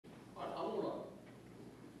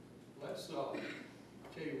let's,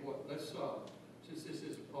 tell you what, let's, since this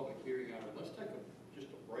is a public hearing item, let's take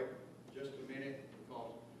just a break, just a minute,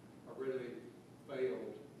 because I really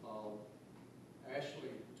failed.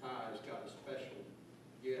 Ashley Ty's got a special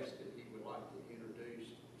guest that he would like to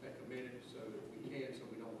introduce. Take a minute so that we can, so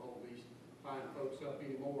we don't hold these fine folks up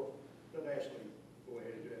anymore. But Ashley, go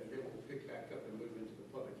ahead and do it, and then we'll pick back up and move into the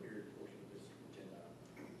public hearing portion of this agenda.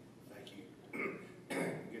 Thank you.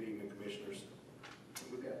 Good evening, Commissioners.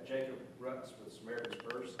 We've got Jacob Rutz with Samaratins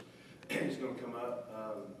Purse. He's going to come up.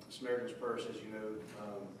 Samaratins Purse, as you know,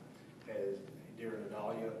 has during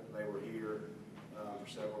Adalia, they were here for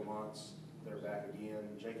several months. They're back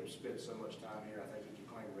again. Jacob spent so much time here, I think he could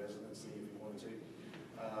claim residency if he wanted to.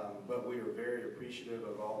 But we are very appreciative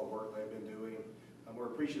of all the work they've been doing. We're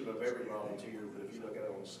appreciative of every volunteer, but if you look at it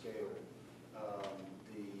on scale,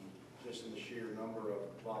 just in the sheer number of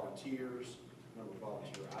volunteers, number of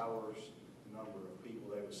volunteer hours, the number of people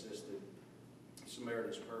they've assisted,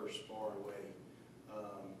 Samaratins Purse far and away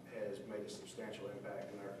has made a substantial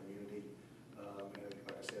impact in our community. And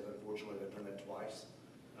like I said, unfortunately, they've done that twice.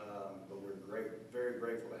 But we're very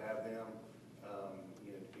grateful to have them.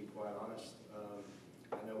 You know, to be quite honest,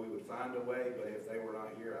 I know we would find a way, but if they were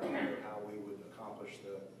not here, I don't know how we would accomplish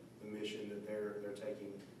the mission that they're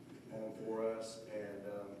taking on for us.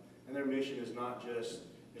 And their mission is not just,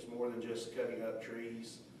 it's more than just cutting up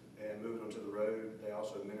trees and moving them to the road. They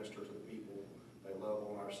also minister to the people. They love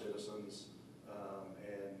on our citizens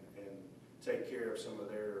and take care of some of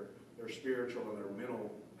their spiritual and their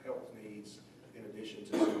mental health needs, in addition to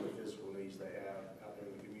some of the physical needs they have out there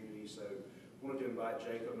in the community. So I wanted to invite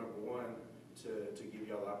Jacob, number one, to give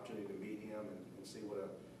y'all the opportunity to meet him and see what a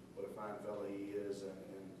fine fella he is,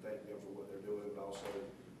 and thank them for what they're doing. But also,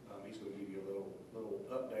 he's going to give you a little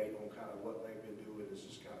update on kind of what they've been doing. It's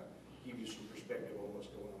just kind of give you some perspective on what's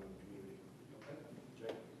going on in the community. Okay,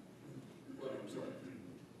 Jacob. Well, I'm sorry.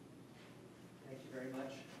 Thank you very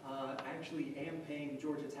much. I actually am paying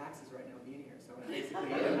Georgia taxes right now being here, so I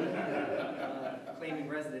basically am claiming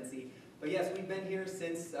residency. But yes, we've been here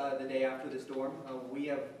since the day after the storm. We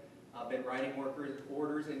have been writing work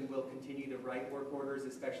orders and will continue to write work orders,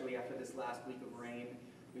 especially after this last week of rain.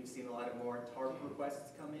 We've seen a lot of more TARP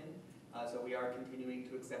requests come in, so we are continuing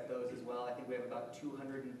to accept those as well. I think we have about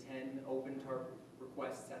 210 open TARP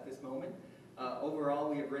requests at this moment. Overall,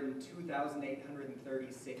 we have written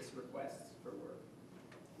 2,836 requests for work.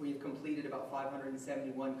 We have completed about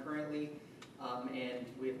 571 currently, and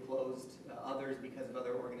we have closed others because of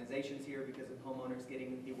other organizations here, because of homeowners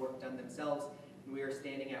getting the work done themselves. And we are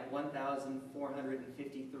standing at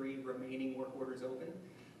 1,453 remaining work orders open.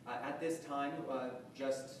 At this time,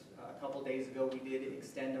 just a couple days ago, we did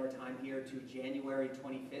extend our time here to January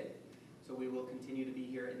 25th. So we will continue to be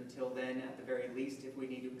here until then, at the very least. If we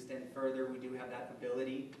need to extend further, we do have that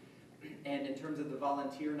ability. And in terms of the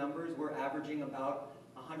volunteer numbers, we're averaging about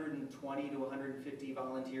 120 to 150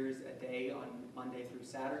 volunteers a day on Monday through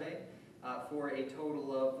Saturday, for a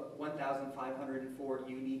total of 1,504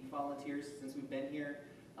 unique volunteers since we've been here.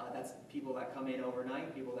 That's people that come in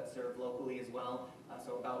overnight, people that serve locally as well,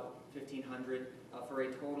 so about 1,500, for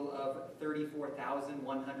a total of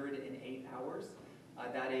 34,108 hours.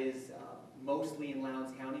 That is mostly in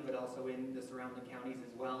Lowndes County, but also in the surrounding counties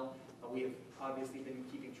as well. We have obviously been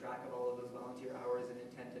keeping track of all of those volunteer hours and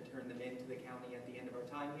intend to turn them into the county at the end of our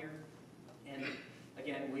time here. And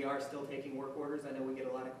again, we are still taking work orders. I know we get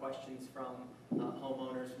a lot of questions from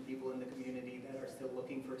homeowners, from people in the community that are still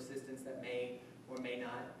looking for assistance that may or may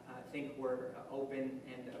not think we're open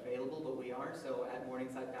and available, but we are. So at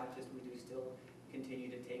Morningside Baptist, we do still continue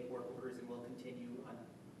to take work orders, and we'll continue on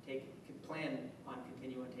plan on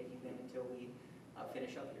continue on taking them until we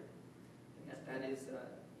finish up here. And that is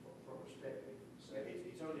For perspective, so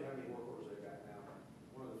he told you how many work orders they've got now.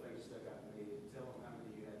 One of the things that stuck out to me, tell them how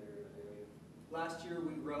many you had there in Adalia. last year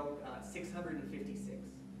we wrote 656. How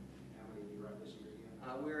many do you write this year again?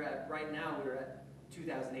 Right now we're at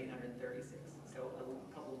 2,836, so a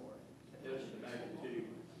couple more. Yes, magnitude.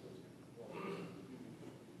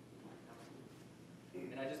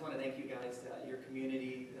 And I just want to thank you guys. Your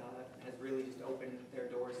community has really just opened their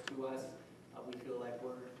doors to us. We feel like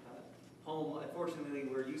we're home. Unfortunately,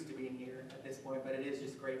 we're used to being here at this point, but it is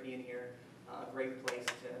just great being here. A great place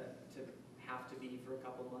to have to be for a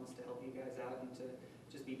couple months to help you guys out and to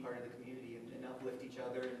just be part of the community and uplift each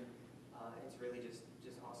other. And it's really just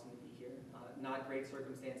awesome to be here. Not great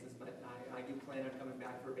circumstances, but I do plan on coming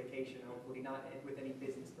back for vacation, hopefully not with any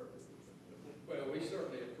business purposes. Well, we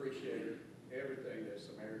certainly appreciate everything that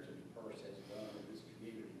Samaratins Purse has done in this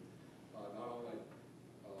community. Not only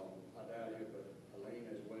Adalia, but Helene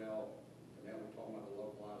as well. And now we're talking about the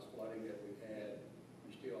localized flooding that we've had.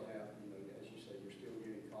 We still have,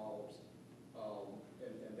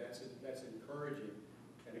 And that's encouraging.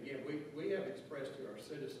 And again, we have expressed to our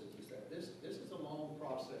citizens is that this is a long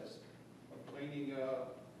process of cleaning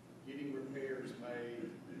up, getting repairs made,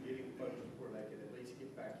 getting folks where they can at least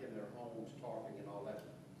get back in their homes, talking and all that.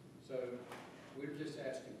 So we're just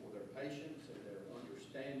asking for their patience and their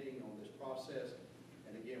understanding on this process.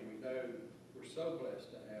 And again, we know we're so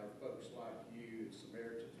blessed to have folks like you and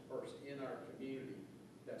Samaritans First in our community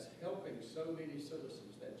that's helping so many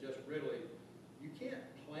citizens that just really, you can't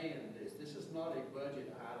plan this. This is not a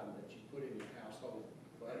budget item that you put in your household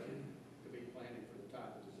budget to be planning for the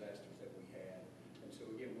type of disasters that we had. And so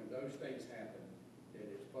again, when those things happen, then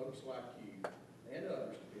it's folks like you and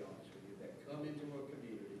others, to be honest with you, that come into a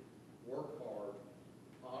community, work hard,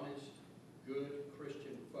 honest, good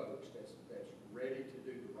Christian folks that's ready to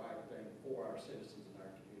do the right thing for our citizens